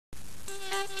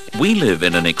We live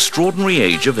in an extraordinary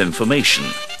age of information.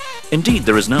 Indeed,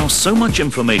 there is now so much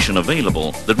information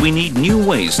available that we need new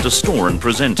ways to store and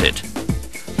present it.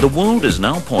 The world is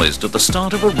now poised at the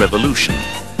start of a revolution,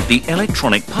 the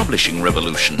electronic publishing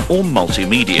revolution, or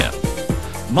multimedia.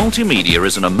 Multimedia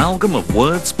is an amalgam of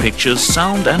words, pictures,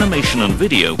 sound, animation and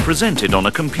video presented on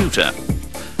a computer.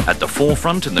 At the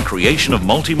forefront in the creation of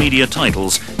multimedia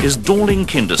titles is Dorling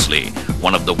Kindersley,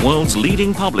 one of the world's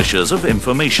leading publishers of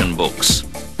information books.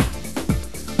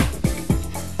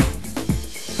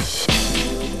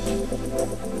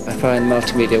 I find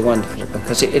multimedia wonderful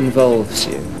because it involves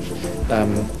you.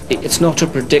 It's not a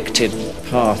predicted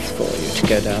path for you to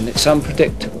go down, it's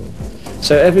unpredictable.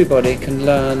 So everybody can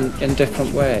learn in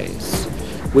different ways.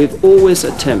 We've always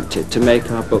attempted to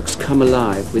make our books come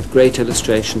alive with great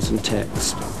illustrations and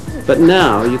text. But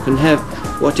now you can have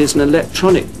what is an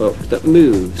electronic book that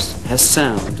moves, has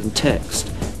sound and text,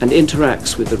 and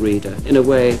interacts with the reader in a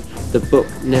way the book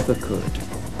never could.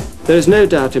 There is no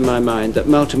doubt in my mind that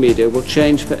multimedia will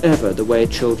change forever the way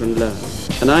children learn,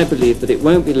 and I believe that it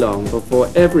won't be long before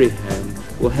every home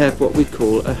will have what we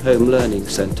call a home learning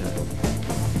centre.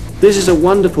 This is a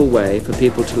wonderful way for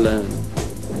people to learn.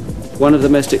 One of the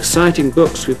most exciting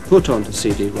books we've put onto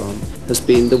CD-ROM has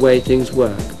been The Way Things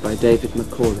Work by David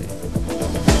Macaulay.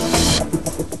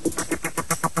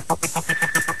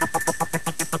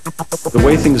 The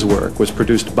Way Things Work was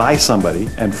produced by somebody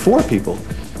and for people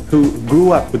who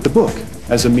grew up with the book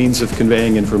as a means of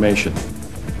conveying information.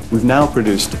 We've now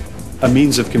produced a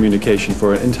means of communication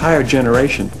for an entire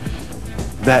generation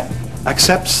that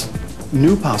accepts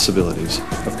new possibilities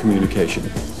of communication.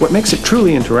 What makes it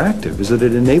truly interactive is that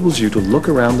it enables you to look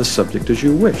around the subject as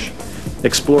you wish,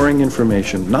 exploring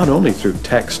information not only through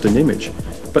text and image,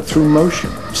 but through motion,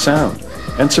 sound,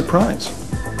 and surprise.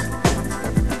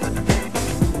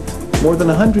 More than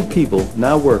 100 people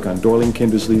now work on Dorling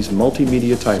Kindersley's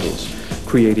multimedia titles,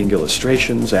 creating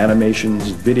illustrations, animations,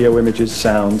 video images,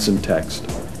 sounds, and text.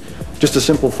 Just a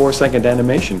simple 4-second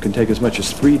animation can take as much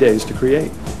as 3 days to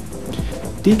create.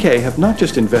 DK have not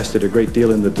just invested a great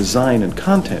deal in the design and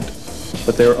content,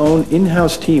 but their own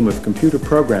in-house team of computer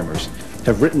programmers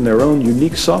have written their own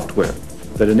unique software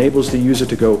that enables the user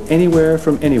to go anywhere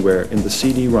from anywhere in the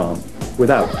CD-ROM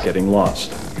without getting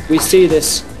lost. We see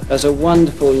this as a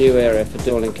wonderful new area for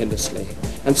Dorling Kindersley,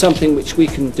 and something which we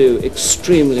can do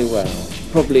extremely well,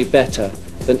 probably better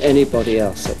than anybody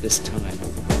else at this time.